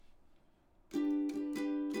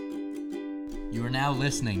You are now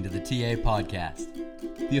listening to the TA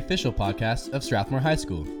Podcast, the official podcast of Strathmore High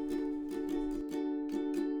School.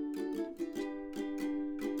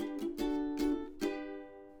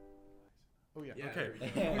 Oh, yeah.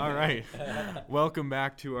 Okay. All right. Welcome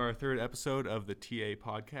back to our third episode of the TA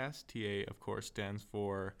Podcast. TA, of course, stands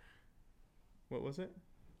for, what was it?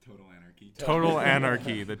 Total Anarchy. Total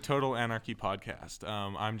Anarchy, the Total Anarchy Podcast.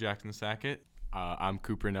 I'm Jackson Sackett. I'm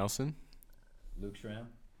Cooper Nelson. Luke Schramm.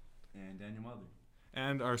 And Daniel Mulder.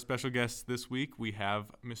 And our special guest this week, we have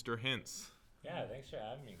Mr. Hintz. Yeah, thanks for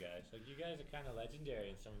having me, guys. Like, you guys are kind of legendary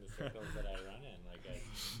in some of the circles that I run in. Like,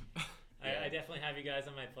 I definitely have you guys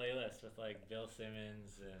on my playlist with, like, Bill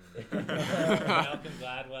Simmons and Malcolm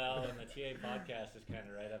Gladwell, and the TA Podcast is kind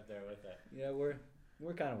of right up there with it. Yeah, we're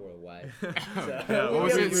kind of worldwide. Yeah, what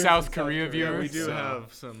was it, South Korea Yeah, viewers? we do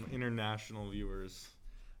have some international viewers.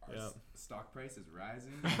 Our stock price is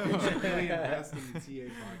rising. We should really invest in the TA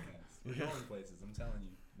Podcast. We're going places, I'm telling you.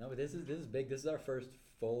 No, but this is big. This is our first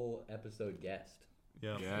full episode guest.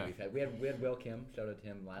 Yeah. That we had Will Kim. Shout out to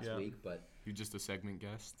him last week, but You're just a segment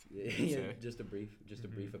guest. yeah, just a brief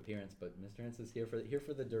appearance. But Mr. Hintz is here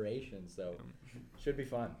for the duration, so should be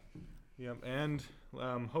fun. Yep, and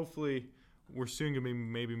hopefully we're soon going to be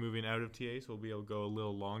maybe moving out of TA, so we'll be able to go a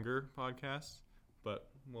little longer podcasts, but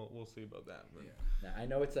we'll see about that. But. Yeah. Now, I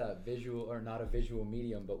know it's a visual or not a visual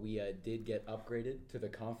medium, but we did get upgraded to the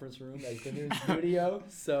conference room as the new studio.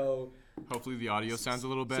 So Hopefully the audio sounds a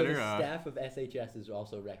little So better. the staff of SHS is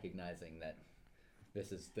also recognizing that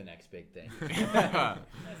this is the next big thing. That's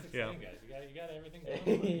Yeah. exciting, guys. You got everything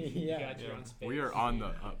going. You Yeah. got your own space. We are on the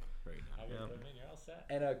up right now. Have your Yeah. equipment, you're all set.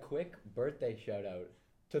 And a quick birthday shout out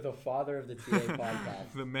to the father of the TA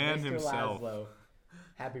podcast, The man Mr. himself. Laszlo.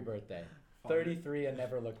 Happy birthday. Father. 33 and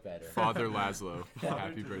never looked better. Father Laszlo, Father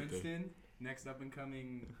happy to birthday. Winston, next up and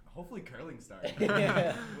coming, hopefully curling star.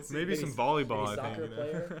 Yeah. We'll see. Maybe some volleyball, I Soccer think.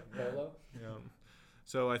 player, polo. Yeah.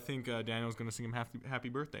 So I think Daniel's going to sing him happy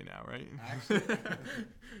birthday now, right? Actually,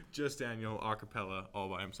 Just Daniel, a cappella, all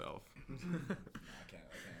by himself. I can't.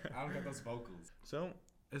 I don't got those vocals. So,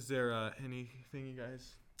 is there anything you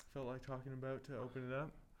guys felt like talking about to open it up?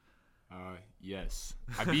 Yes,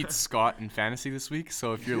 I beat Scott in fantasy this week.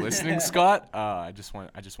 So if you're listening, Scott, I just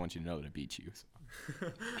want you to know that I beat you. So.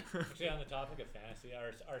 Actually, on the topic of fantasy,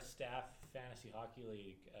 our staff fantasy hockey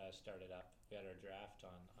league started up. We had our draft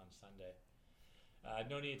on Sunday.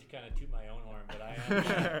 No need to kind of toot my own horn, but I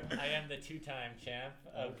am the two-time champ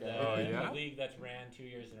of the league that's ran 2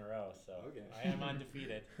 years in a row. So I am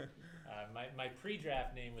undefeated. My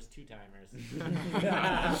pre-draft name was Two Timers, and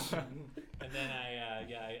then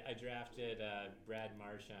I drafted Brad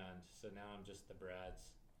Marchand. So now I'm just the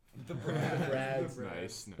Brads. The Brads.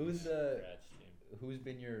 Nice. Who's Brads team. who's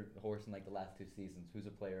been your horse in like the last 2 seasons? Who's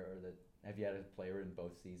a player have you had a player in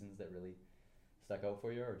both seasons that really stuck out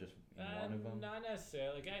for you, or just in one of them? Not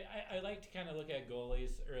necessarily. Like I like to kind of look at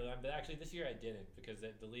goalies early on, but actually this year I didn't because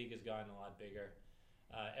the league has gotten a lot bigger.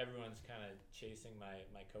 Everyone's kind of chasing my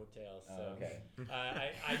coattails, so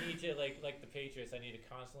I need to like the Patriots. I need to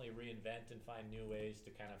constantly reinvent and find new ways to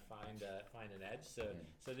kind of find an edge. So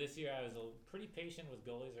this year I was pretty patient with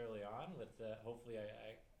goalies early on. With hopefully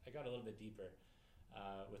I got a little bit deeper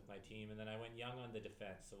with my team, and then I went young on the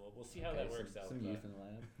defense. So we'll see how that works out. Some youth in the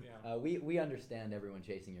lineup. Yeah. We understand everyone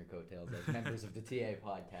chasing your coattails as members of the TA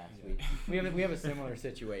podcast. We have a similar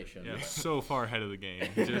situation. Yeah, so far ahead of the game.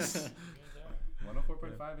 Just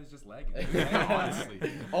 104.5 is just lagging. Honestly.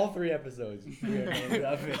 All 3 episodes. We are named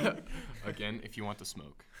up in. Again, if you want the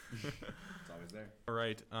smoke. It's always there. all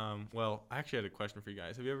right. Well, I actually had a question for you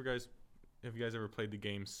guys. Have you guys ever played the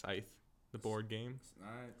game Scythe, the board game?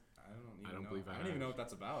 I don't believe I don't even know what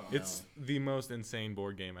that's about. It's the most insane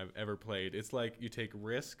board game I've ever played. It's like you take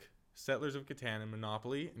Risk, Settlers of Catan, and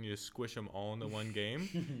Monopoly, and you just squish them all into one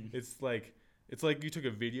game. It's like you took a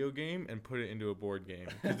video game and put it into a board game.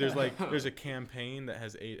 'Cause there's a campaign that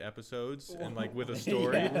has 8 episodes and like with a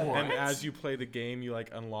story. Yeah. And as you play the game, you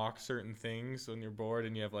like unlock certain things on your board,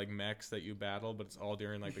 and you have like mechs that you battle, but it's all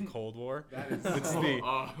during like the Cold War. It's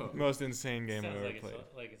the most insane game I've Sounds ever like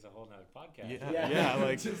played. it's a whole nother podcast. Yeah,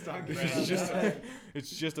 like Just talking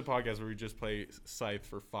it's just a podcast where we just play Scythe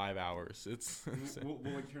for 5 hours. It's We'll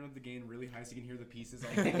like turn up the gain really high so you can hear the pieces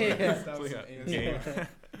on the board and stuff. game.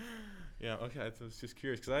 Yeah, okay. I was just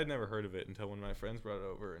curious because I had never heard of it until one of my friends brought it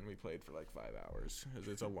over and we played for like 5 hours because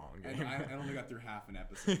it's a long And game. I only got through half an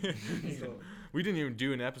episode. So, We didn't even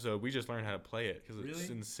do an episode. We just learned how to play it because it's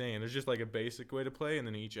Really? insane. There's just like a basic way to play, and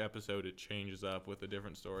then each episode it changes up with a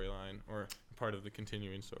different storyline or part of the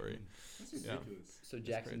continuing story. that's Yeah. ridiculous. So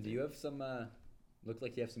Jackson, crazy. do you have some Looked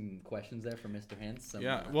like you have some questions there for Mr. Hintz.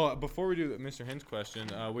 Yeah. Well, before we do Mr. Hint's question,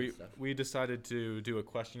 stuff. we decided to do a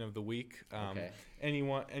question of the week. Okay. Any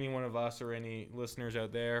one of us or any listeners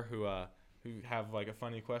out there who have like a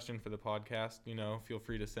funny question for the podcast, feel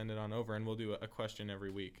free to send it on over, and we'll do a question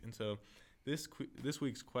every week. And so this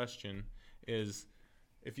week's question is,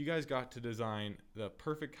 if you guys got to design the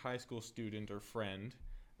perfect high school student or friend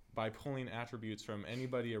by pulling attributes from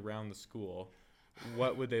anybody around the school,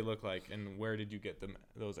 what would they look like, and where did you get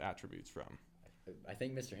those attributes from? I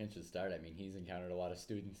think Mr. Hintz should start. I mean, he's encountered a lot of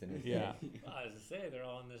students in his Yeah. day. Well, I was to say, they're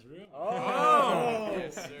all in this room. Oh!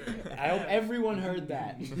 Yes, sir. I hope everyone heard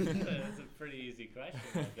that. That's a pretty easy question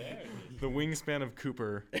right there. The wingspan of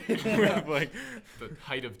Cooper. With like The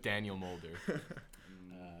height of Daniel Mulder.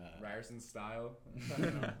 Ryerson style.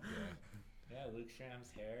 Yeah, Luke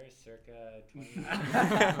Schramm's hair, circa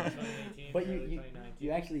 2018, But early you 2019.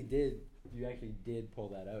 you actually did pull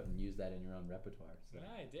that out and use that in your own repertoire. So. Yeah,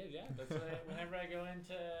 I did, yeah. That's what whenever I go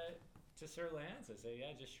into Sir Lance, I say,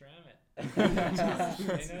 yeah, just Schramm it.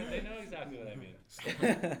 they know exactly what I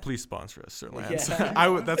mean. Please sponsor us, Sir Yeah. Lance.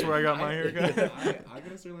 That's where I got my haircut. I go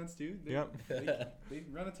to Sir Lance too. Yep. They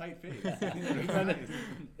run a tight face.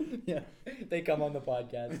 Yeah, they come on the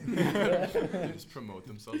podcast. They just promote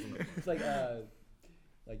themselves. It's like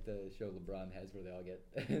the show LeBron has where they all get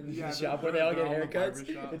Yeah, the shop they're where they all get all in the haircuts.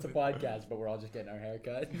 barbershop. It's a podcast, but we're all just getting our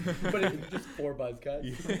haircut. But it's just 4 buzz cuts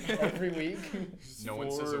every week. No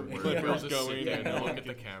one says a Four word. clippers We'll just going sit there in. and look at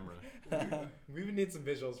the camera. We would need some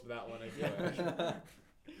visuals for that one. I feel like.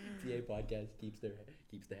 TA podcast keeps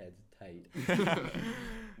the heads tight.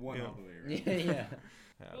 One Yeah. all the way around. Yeah.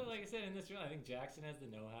 Well, like I said, in this room, I think Jackson has the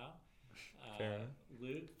know-how. Fair enough.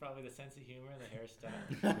 Luke, probably the sense of humor, the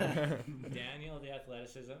hairstyle. Daniel, the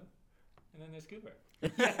athleticism. And then there's Cooper.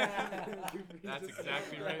 That's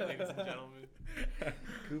exactly right, ladies and gentlemen.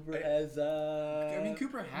 Cooper has I mean,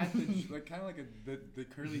 Cooper had kind of like the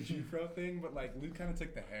curly Jufro thing, but like Luke kind of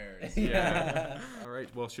took the hairs. Yeah. All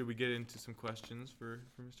right. Well, should we get into some questions for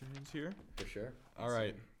Mr. Haynes here? for sure. All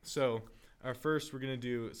right. So, first, we're gonna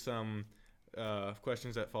do some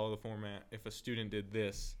questions that follow the format. If a student did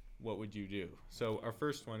this, what would you do? So, our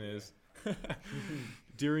first one is.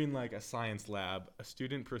 During like a science lab, a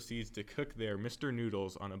student proceeds to cook their Mr.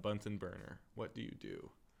 Noodles on a Bunsen burner. What do you do?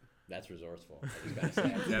 That's resourceful. I just gotta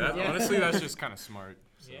say. Yeah, honestly, that's just kind of smart.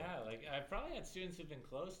 So. Yeah, like I've probably had students who've been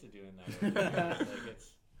close to doing that. Over the years. Like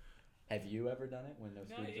it's Have you ever done it when no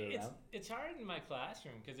students are around? it's hard in my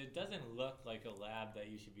classroom because it doesn't look like a lab that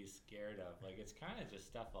you should be scared of. Like it's kind of just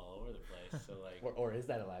stuff all over the place. So like, Or is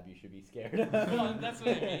that a lab you should be scared of? well, that's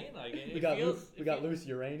what I mean. Like it, we got it feels loose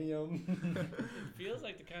uranium. it feels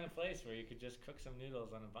like the kind of place where you could just cook some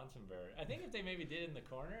noodles on a Bunsen burner. I think if they maybe did it in the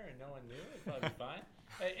corner and no one knew, it'd probably be fine.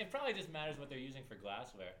 It probably just matters what they're using for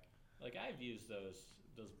glassware. Like I've used those.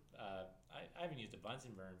 I haven't used a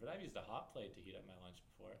Bunsen burner, but I've used a hot plate to heat up my lunch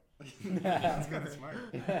before. That's kind of smart.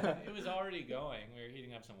 It was already going. We were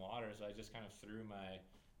heating up some water, so I just kind of threw my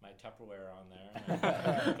Tupperware on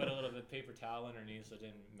there. And put a little bit of paper towel underneath so it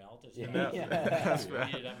didn't melt as fast. That's So right.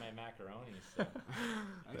 heated up my macaroni. So.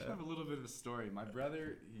 I actually have a little bit of a story. My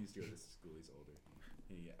brother, he used to go to this school. He's older.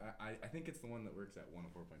 I think it's the one that works at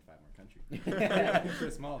 104.5 More Country.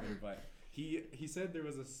 Chris Mulder, but he said there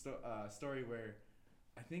was a story where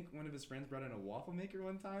I think one of his friends brought in a waffle maker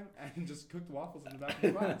one time and just cooked waffles in the back of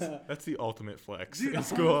the class. That's the ultimate flex Dude, in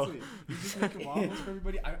school. honestly, he's just making waffles for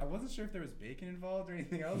everybody. I wasn't sure if there was bacon involved or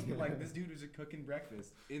anything else, but like this dude was just cooking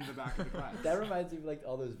breakfast in the back of the class. That reminds me of like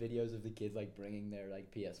all those videos of the kids like bringing their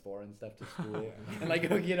like PS4 and stuff to school and like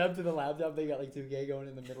hooking it up to the laptop. They got like 2K going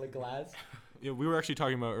in the middle of class. Yeah, we were actually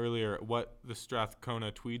talking about earlier what the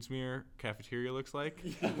Strathcona Tweedsmuir cafeteria looks like.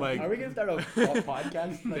 Like, Are we gonna start a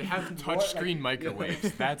podcast? They Like, have more, touchscreen like-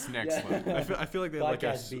 microwaves. That's next Yeah. level. I feel like they have like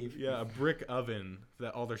Podcast beef. a brick oven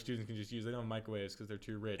that all their students can just use. They don't have microwaves because they're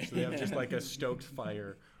too rich. So they have just like a stoked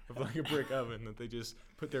fire of like a brick oven that they just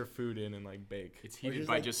put their food in and like bake. It's Or heated just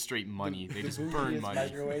by like just straight money. They the just burn bougiest money.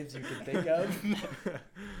 microwaves you can think of.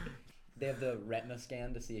 They have the retina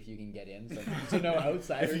scan to see if you can get in, so no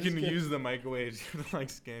outsiders. If you can use the microwave to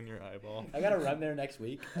like scan your eyeball. I gotta run there next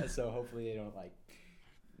week, so hopefully they don't like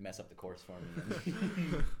mess up the course for me.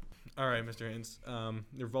 All right, Mr. Haynes.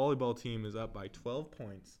 Your volleyball team is up by 12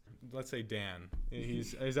 points. Let's say Dan.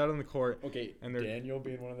 He's out on the court. Okay, And they're- Daniel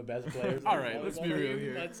being one of the best players. All right, let's be real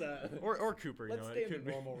here. Let's Or Cooper, you let's know. stay It in could the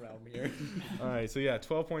be. normal realm here. All right, so yeah,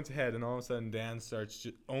 12 points ahead, and all of a sudden Dan starts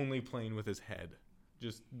only playing with his head,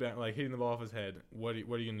 just like hitting the ball off his head. What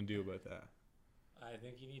are you gonna do about that? I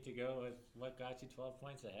think you need to go with what got you 12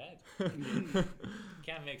 points ahead.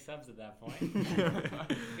 Can't make subs at that point. You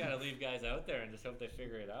got to leave guys out there and just hope they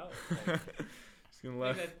figure it out. Like, gonna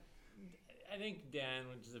laugh. I think Dan,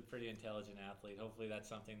 which is a pretty intelligent athlete, hopefully that's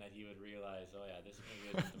something that he would realize. Oh yeah, this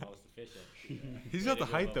maybe isn't the most efficient. He's way got the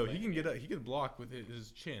to go height about though. playing He can the get he can block with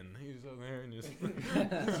his chin. He's up there and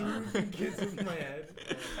just. Kids in my head.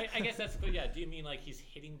 I guess that's good. Yeah. Do you mean like he's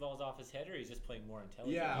hitting balls off his head, or he's just playing more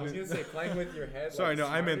intelligent? Yeah, I was gonna say playing with your head. Sorry, like, no,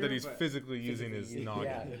 I meant that smarter, he's but physically using his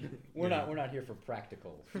noggin. Yeah, we're not here for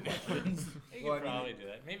practical questions. He Well, I could mean- probably do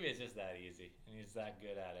that. Maybe it's just that easy, and he's that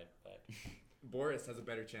good at it. But Boris has a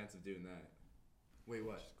better chance of doing that. Wait,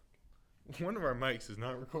 what? One of our mics is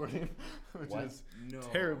not recording, which What? is No.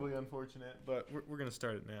 terribly unfortunate. But we're gonna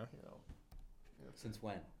start it now. Since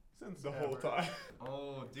when? Since the whole time.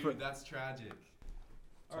 Oh, dude, But- that's tragic.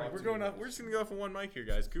 All right, Talk we're to going me. off. We're just gonna go off on one mic here,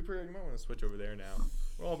 guys. Cooper, you might want to switch over there now.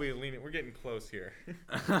 We'll all be leaning. We're getting close here.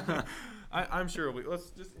 I'm sure we'll be.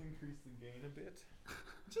 Let's just increase the gain a bit.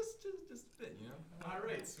 Just a bit, you know. All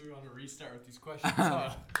right, so we want to restart with these questions.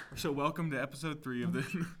 So welcome to episode 3 of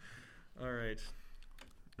the. All right.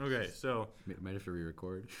 Okay, so Might have to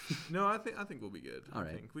re-record. no, I think we'll be good. All I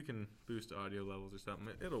right. think we can boost audio levels or something.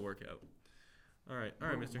 It'll work out. All right,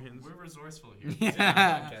 Mr. Hinz. We're resourceful here.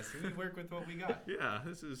 Yeah. Podcast. We work with what we got. Yeah,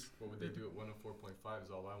 this is. What would they do at 104.5 is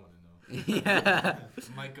all I want to know. Yeah.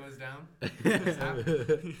 Mic goes down.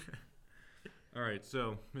 All right,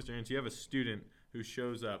 so Mr. Hinz, you have a student who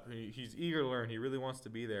shows up. He's eager to learn. He really wants to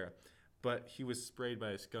be there, but he was sprayed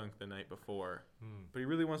by a skunk the night before. But he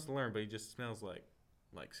really wants to learn, but he just smells like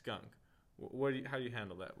skunk. How do you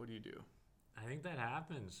handle that? What do you do? I think that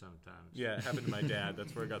happens sometimes. Yeah, it happened to my dad.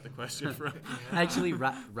 That's where I got the question from. Actually,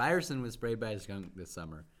 Ryerson was sprayed by a skunk this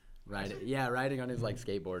summer. Riding on his like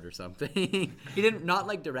skateboard or something. He didn't not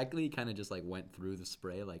like directly. He kind of just like went through the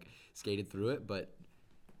spray, like skated through it, but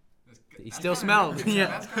he still smelled. Yeah.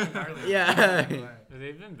 That's kind of gnarly. Yeah.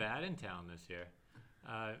 They've been bad in town this year.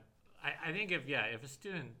 I think if a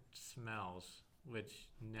student smells, which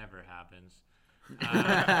never happens,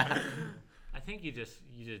 I think you just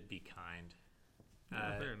be kind.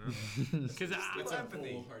 Fair enough. Because That's a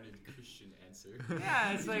wholehearted Christian answer.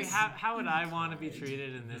 yeah, it's like how would I want to be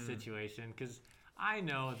treated in this situation? Because I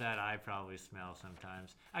know that I probably smell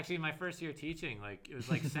sometimes. Actually, my first year teaching, like it was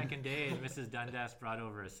like second day, and Mrs. Dundas brought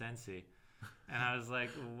over a Scentsy. And I was like,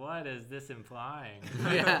 what is this implying?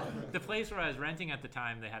 Yeah. The place where I was renting at the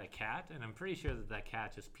time, they had a cat, and I'm pretty sure that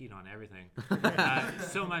cat just peed on everything.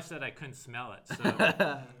 So much that I couldn't smell it.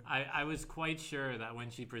 So I was quite sure that when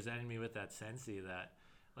she presented me with that Scentsy, that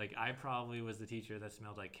like I probably was the teacher that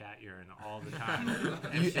smelled like cat urine all the time.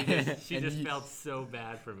 And she just felt so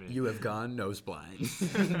bad for me. You have gone nose blind.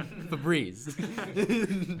 Febreze.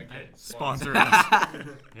 Sponsor us.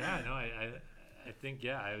 Yeah, no, I think,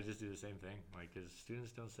 I would just do the same thing. Like, because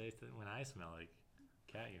students don't say when I smell like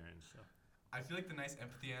cat urine, so. I feel like the nice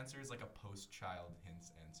empathy answer is like a post-child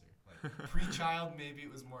hints answer. Like pre-child, maybe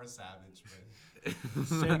it was more savage, but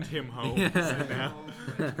Send him home. Yeah. Now.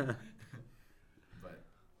 but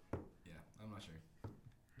yeah, I'm not sure.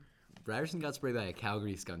 Ryerson got sprayed by a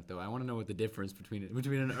Calgary skunk, though. I want to know what the difference between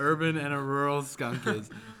an urban and a rural skunk is.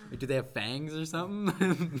 Like, do they have fangs or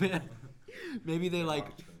something? Maybe they like.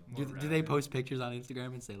 Do they post pictures on Instagram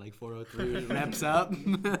and say like 403 reps up?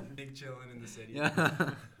 Big chillin' in the city. Yeah.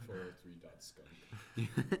 403.skunk.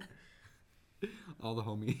 All the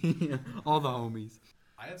homies.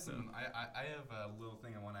 I have some. I have a little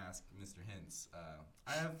thing I want to ask Mr. Hintz.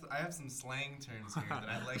 I have some slang terms here that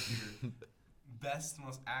I'd like your best,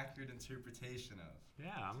 most accurate interpretation of.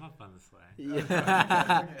 Yeah, I'm up on the slang.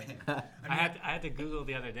 Yeah. Okay. I had to Google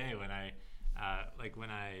the other day when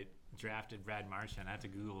I drafted Brad Marchand. I had to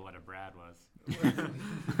Google what a Brad was.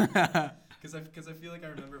 Because I feel like I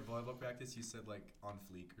remember at volleyball practice you said like on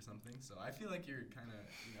fleek or something. So I feel like you're kind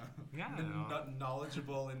of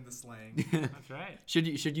knowledgeable in the slang. That's right. Should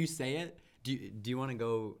you say it? Do you want to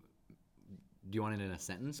go? Do you want it in a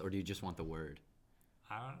sentence or do you just want the word?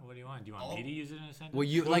 What do you want? Do you want me to use it in a sentence? Well,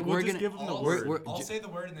 you We'll like we're just gonna. give them the I'll, word. I'll say the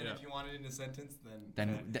word, and then Yeah. if you want it in a sentence,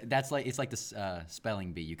 then That's like it's like the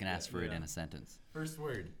spelling bee. You can ask for it in a sentence. First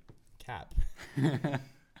word, cap.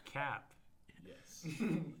 Cap. yes.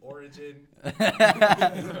 Origin.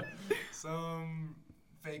 Some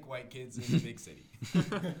fake white kids in the big city.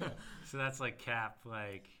 So that's like cap,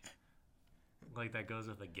 like that goes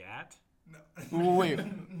with a gat. No. Wait,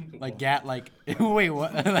 like gat, like wait,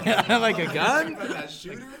 what? Like a gun? Like that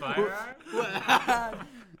shooter. Firearm.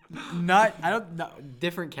 Not, I don't. No,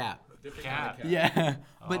 different cap. Different Cap. kind of Yeah,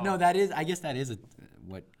 but no, Oh. I guess that is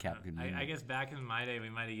what cap could mean. I guess back in my day we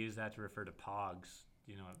might have used that to refer to pogs.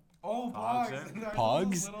 Do you know what? Oh, Pogs Pogs. are- Are those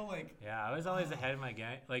Pogs? Little, like, Yeah, I was always ahead of my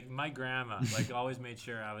gang. Like my grandma, like always made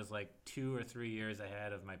sure I was like 2 or 3 years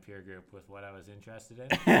ahead of my peer group with what I was interested in,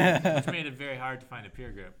 which made it very hard to find a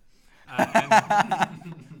peer group. And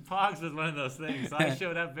Pogs was one of those things. So I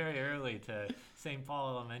showed up very early to St.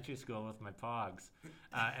 Paul Elementary School with my Pogs,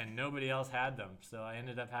 and nobody else had them. So I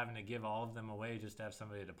ended up having to give all of them away just to have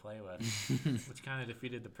somebody to play with, which kind of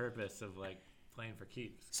defeated the purpose of like playing for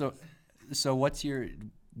keeps. So what's your?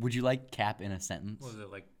 Would you like cap in a sentence What was it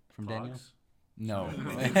like? from Pogs? Daniel? No.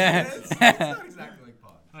 it's not exactly like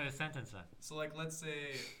Pog. Oh, a sentence then. So like, let's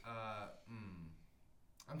say,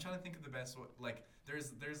 I'm trying to think of the best way. Like,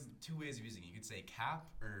 there's 2 ways of using it. You could say cap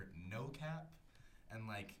or no cap, and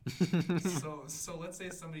like, so let's say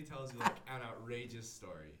somebody tells you like an outrageous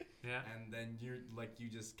story, Yeah. and then you're like, you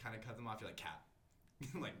just kind of cut them off. You're like cap,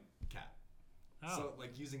 like cap. Oh. So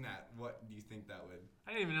like using that, what do you think that would?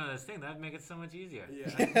 I didn't even know this thing. That'd make it so much easier.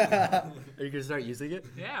 Yeah. Are you gonna start using it?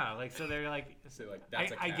 Yeah, like so they're like. So like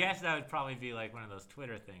I guess that would probably be like one of those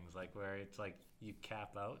Twitter things, like where it's like you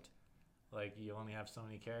cap out, like you only have so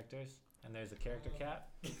many characters, and there's a character cap.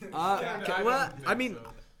 Well, I mean,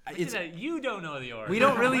 it's You don't know the origin. we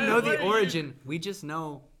don't really know What the are you- origin. We just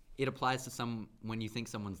know it applies to some when you think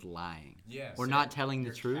someone's lying Yeah. or so not telling the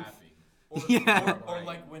you're truth. capping. Or, Yeah. or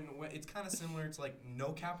like when it's kind of similar to like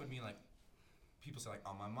no cap would mean like people say like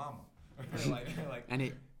oh my mama or like And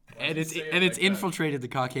it Why and do you it's say it and it's like that? infiltrated the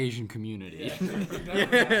Caucasian community.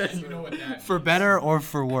 you know what that For means. better or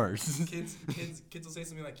for worse. Kids will say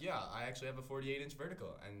something like, "Yeah, I actually have a 48-inch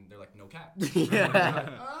vertical," and they're like, "No cap." Yeah.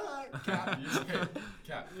 Cap.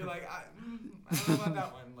 Cap. You're like, I don't know about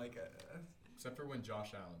that one. Like, Except for when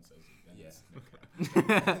Josh Allen says it. Then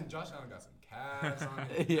yeah. it's- Josh Allen got some calves on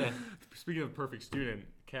it. Yeah. Speaking of perfect student,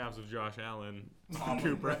 calves of Josh Allen. top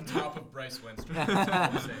of Bryce Wenster. That's all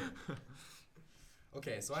I'm saying.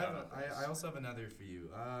 Okay, so Shout out, Bryce. I also have another for you.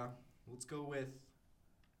 Let's go with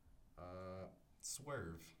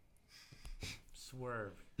swerve.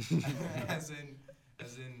 Swerve. as in,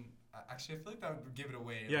 actually, I feel like that would give it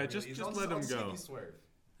away. Yeah, really just easy. let I'll him give go. you swerve.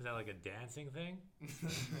 Is that like a dancing thing?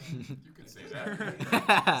 You could say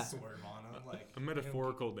that. Swerve on him, like. A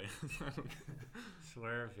metaphorical dance.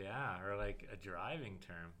 Swerve, yeah, or like a driving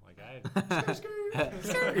term. Like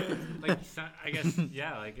like I guess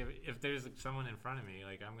yeah. Like if there's someone in front of me,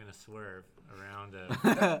 like I'm gonna swerve around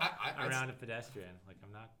a pedestrian. Like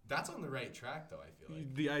I'm not. That's on the right track, though. I feel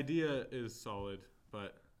like. The idea is solid,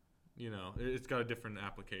 but you know it's got a different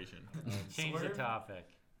application. Change the Swerve? topic.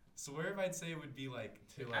 Swerve, I'd say would be like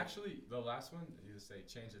to like. Actually, the last one, you just say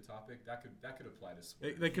change the topic. That could apply to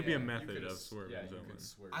swerve. That could be a Yeah, you method could of s- swerving Yeah, you someone. could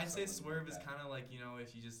swerve. I'd say someone swerve like is that. kind of like, you know,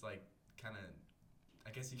 if you just like kind of. I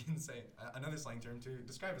guess you can say another slang term to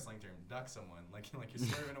describe a slang term. Duck someone, like you're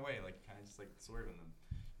swerving away, like kind of just like swerving them.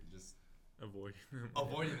 You're just Avoid.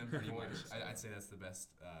 avoiding them pretty much. I'd say that's the best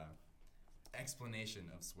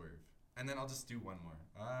explanation of swerve. And then I'll just do one more.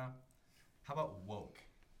 How about woke?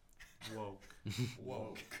 Woke.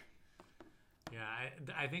 Woke. Yeah,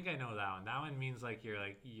 I think I know that one. That one means like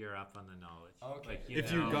you're up on the knowledge. Okay. Like, If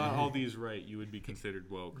you got all these right, you would be considered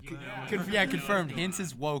woke. You know Yeah. what- you know confirmed. what's Hints going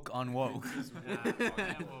is woke on woke. on. Yeah,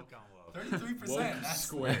 woke on woke. 33%. Woke That's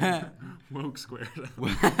square. Woke squared.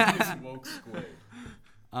 Woke square.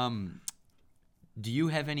 Do you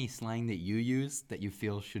have any slang that you use that you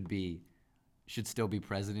feel should still be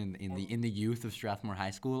present in the youth of Strathmore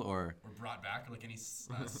High School, or Or brought back, like any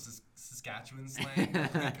Saskatchewan slang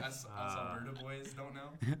that, like us Alberta boys don't know.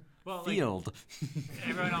 Well, like, field?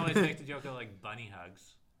 everyone always makes the joke of like bunny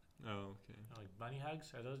hugs. Oh, okay. Like bunny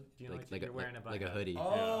hugs? Are those? Do you know like you're wearing a bunny a hug? hoodie?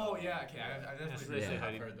 Oh, yeah, okay. I Yeah, definitely so they say Yeah.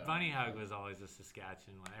 hoodie. I've heard that. Bunny hug was always a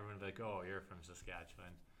Saskatchewan one. Everyone would be like, "Oh, you're from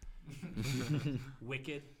Saskatchewan."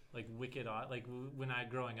 Wicked, like wicked. Like when I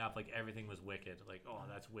growing up, like everything was wicked. Like, oh,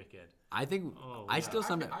 that's wicked. I think Oh, I yeah. still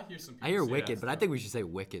sometimes I hear some people I hear say wicked, that but I stuff. think we should say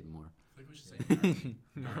wicked more. I think we should say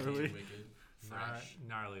gnarly. Gnarly. Wicked. Fresh.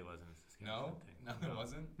 Gnarly wasn't a Saskatchewan No? thing. No, it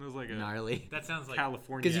wasn't? It was like a Gnarly. That sounds like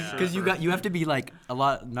California. Because you have to be like a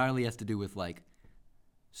lot. Gnarly has to do with like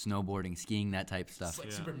snowboarding, skiing, that type of It's stuff. like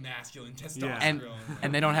Yeah. super masculine Yeah. testosterone.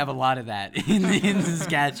 And they don't have a lot of that in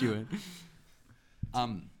Saskatchewan.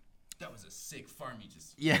 That was a sick farm you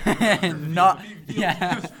just. Yeah, not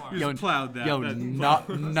yeah. You Yo, just plowed that. yo, That's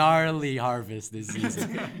gnarly harvest this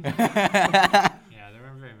season. yeah, there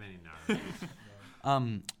weren't very many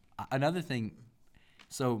gnarly. Another thing.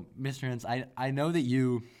 So, Mr. Hintz, I know that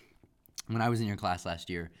you, when I was in your class last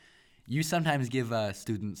year, you sometimes give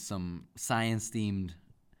students some science-themed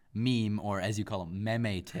meme, or as you call them,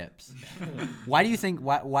 meme tips. Why do you think?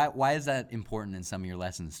 Why is that important in some of your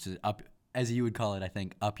lessons to up, as you would call it, I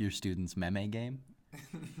think, up your students' meme game?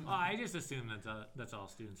 Well, I just assume that's all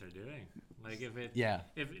students are doing. Like if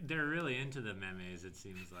they're really into the memes, it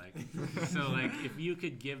seems like. So like if you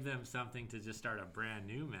could give them something to just start a brand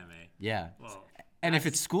new meme. Yeah. Well, and if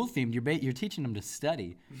it's school themed, you're teaching them to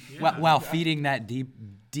study, Yeah. while feeding that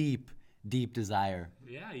deep desire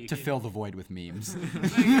yeah, to fill the void with memes.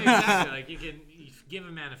 Exactly. Like you give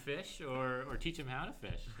a man a fish or teach him how to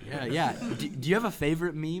fish. Yeah. Do you have a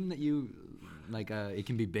favorite meme that you like? It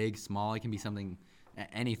can be big, small. It can be something,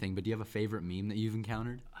 anything. But do you have a favorite meme that you've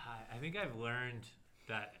encountered? I think I've learned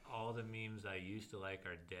that all the memes I used to like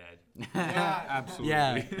are dead. Yeah, Absolutely.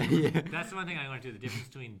 Yeah. That's the one thing I learned too. The difference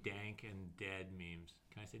between dank and dead memes.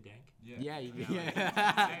 Can I say dank? Yeah.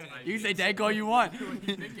 You can say dank all you want.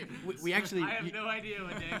 we actually. I have no idea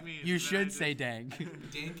what dank means. You but I should just- say dank.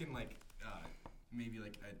 Dank in like maybe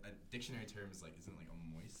like a dictionary term is like isn't like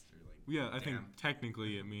a moist or like Yeah, I think damp.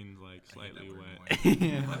 technically it means like I hate that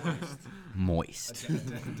slightly word, wet. Moist. A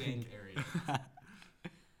dank area.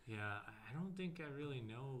 Yeah, I don't think I really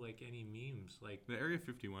know like any memes. Like The Area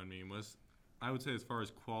 51 meme was, I would say, as far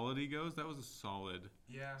as quality goes, that was a solid.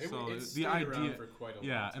 Yeah. So it the stayed idea, around for quite a long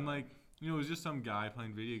yeah, time. and like it was just some guy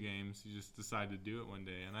playing video games. He just decided to do it one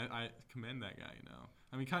day, and I commend that guy.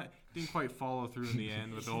 I mean, kind of didn't quite follow through in the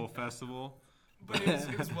end with the whole festival. But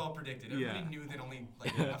it was well predicted. Everybody Yeah. knew that only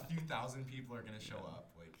like a few thousand people are gonna show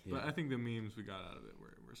up. Like But I think the memes we got out of it were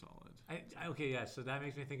solid. Okay, yeah. So that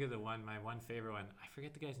makes me think of my one favorite one. I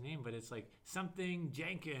forget the guy's name, but it's like something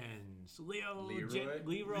Jenkins, Leroy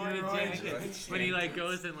Jenkins. When he like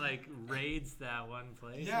goes and like raids that one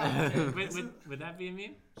place. Yeah, okay. Would that be a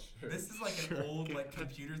meme? this is like an old like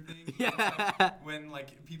computer thing. Yeah. When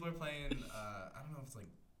like people are playing, I don't know if it's like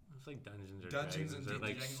It's like Dungeons Dungeons and and or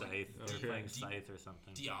like Dragons, Scythe. like, They're okay. playing Scythe or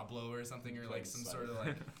something. Diablo or something, or like Playing some Scythe. sort of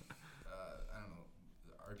like I don't know,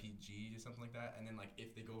 RPG or something like that. And then like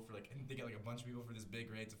if they go for like and they get like a bunch of people for this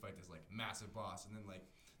big raid to fight this like massive boss, and then like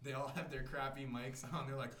they all have their crappy mics on.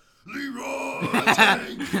 They're like Leroy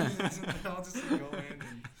Jenkins, and they all just like, go in.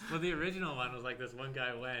 And, Well, the original one was like this one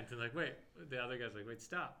guy went and like, wait, the other guy's like, wait,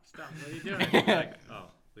 stop, what are you doing? And he's like, oh,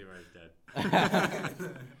 Leroy's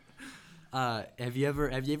dead. Have you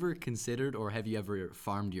ever considered, or have you ever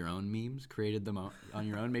farmed your own memes, created them on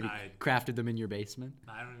your own, maybe crafted them in your basement?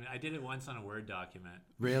 I did it once on a Word document.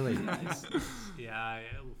 Really? Yeah,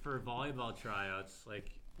 for volleyball tryouts, like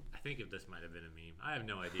I think if this might have been a meme. I have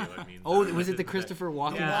no idea what memes. Oh, are. was it the This is Christopher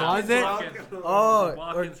Walken Yeah, closet? Walken. Oh,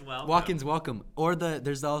 Walken's welcome. Walken's welcome. Or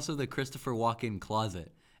there's also the Christopher Walken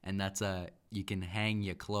closet, and that's you can hang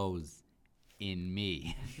your clothes in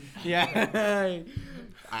me. Yeah,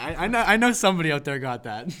 I know somebody out there got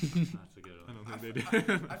that. That's a good I one. don't think they I did.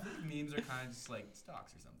 feel like memes are kind of just like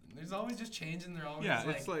stocks or something. There's always just changing. They're always Yeah,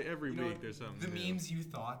 like, it's like every you know, week there's something The new. memes you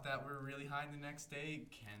thought that were really high the next day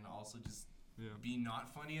can also just Yeah. be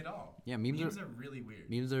not funny at all. Yeah, memes are really weird.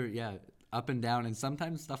 Memes are up and down, and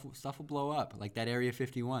sometimes stuff will blow up, like that Area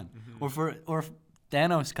 51, Mm-hmm. or if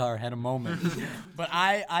Thanos car had a moment. But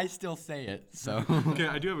I still say it. So Okay,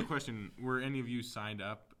 I do have a question. Were any of you signed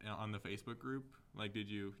up on the Facebook group? Like, did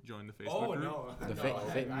you join the Facebook group?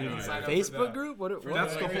 I didn't sign up for Facebook that. group? What?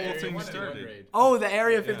 That's the Like, whole hey, thing one day, started. grade. Oh, the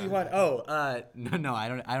Area 51. Oh, no, I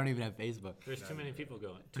don't even have Facebook. There's too many people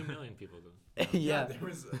going. 2 million people going. Yeah. There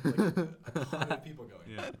was like 100 people going.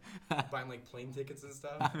 Yeah. Buying like plane tickets and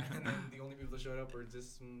stuff, and then the only people that showed up were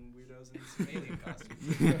just some weirdos in some alien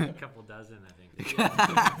costumes. A couple dozen, I think.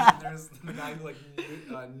 And there's the guy who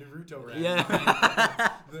like Naruto ran. Yeah.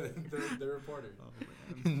 the reporter.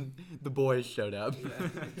 The boys showed up. Yeah.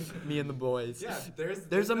 Me and the boys. Yeah, there's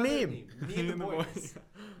a another meme. Me and the boys.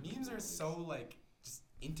 Memes are so like just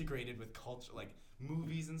integrated with culture, like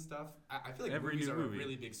movies and stuff. I feel like Every movies new are movie. a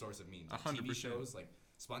really big source of memes. Like 100%. TV shows like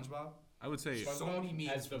SpongeBob, I would say So many memes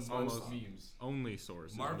has the from most SpongeBob. memes. only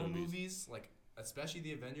source. of Marvel movies, like especially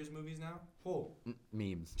the Avengers movies now. Oh,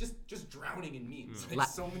 Memes. just drowning in memes. Yeah.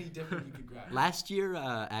 There's so many different you could grab. Last year,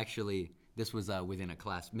 actually, this was within a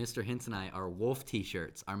class. Mr. Hintz and I, our wolf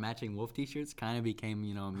T-shirts, our matching wolf T-shirts, kind of became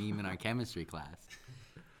a meme in our chemistry class.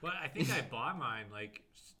 Well, I think I bought mine. Like,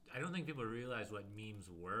 I don't think people realized what memes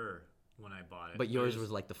were when I bought it. But yours was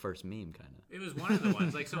like the first meme, kind of. It was one of the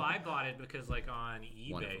ones. Like, so I bought it because, like, on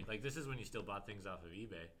One of eBay, them. like, this is when you still bought things off of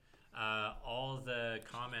eBay. All the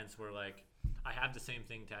comments were like, I have the same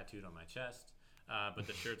thing tattooed on my chest, but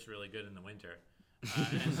the shirt's really good in the winter.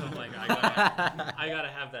 And so, like, I gotta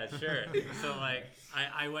have that shirt. So, like,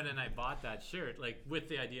 I went and I bought that shirt, like, with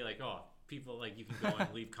the idea, like, oh, people like you can go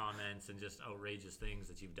and leave comments and just outrageous things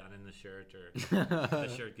that you've done in the shirt, or the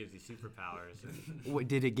shirt gives you superpowers.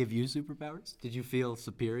 Did it give you superpowers? Did you feel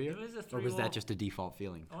superior? It was a or three was that wolf- just a default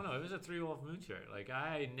feeling? Oh no, it was a 3 Wolf Moon shirt. Like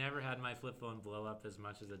I never had my flip phone blow up as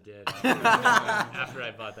much as it did after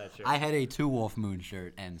I bought that shirt. I had a 2 Wolf Moon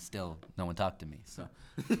shirt and still no one talked to me. So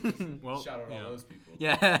Well, Shout out you all know, those people.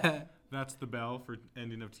 yeah. that's the bell for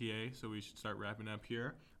ending of TA, so we should start wrapping up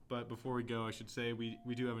here. But before we go, I should say we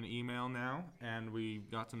do have an email now, and we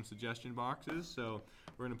got some suggestion boxes, so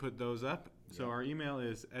we're going to put those up. So our email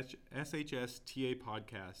is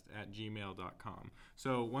shstapodcast@gmail.com.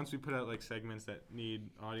 So once we put out like segments that need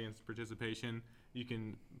audience participation, you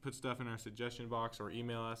can put stuff in our suggestion box or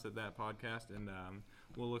email us at that podcast, and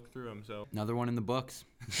we'll look through them. So Another one in the books.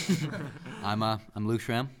 I'm Luke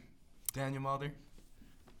Schramm. Daniel Mulder.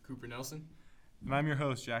 Cooper Nelson. and I'm your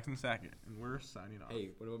host, Jackson Sackett, and we're signing off. Hey,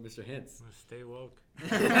 what about Mr. Hints? Stay woke.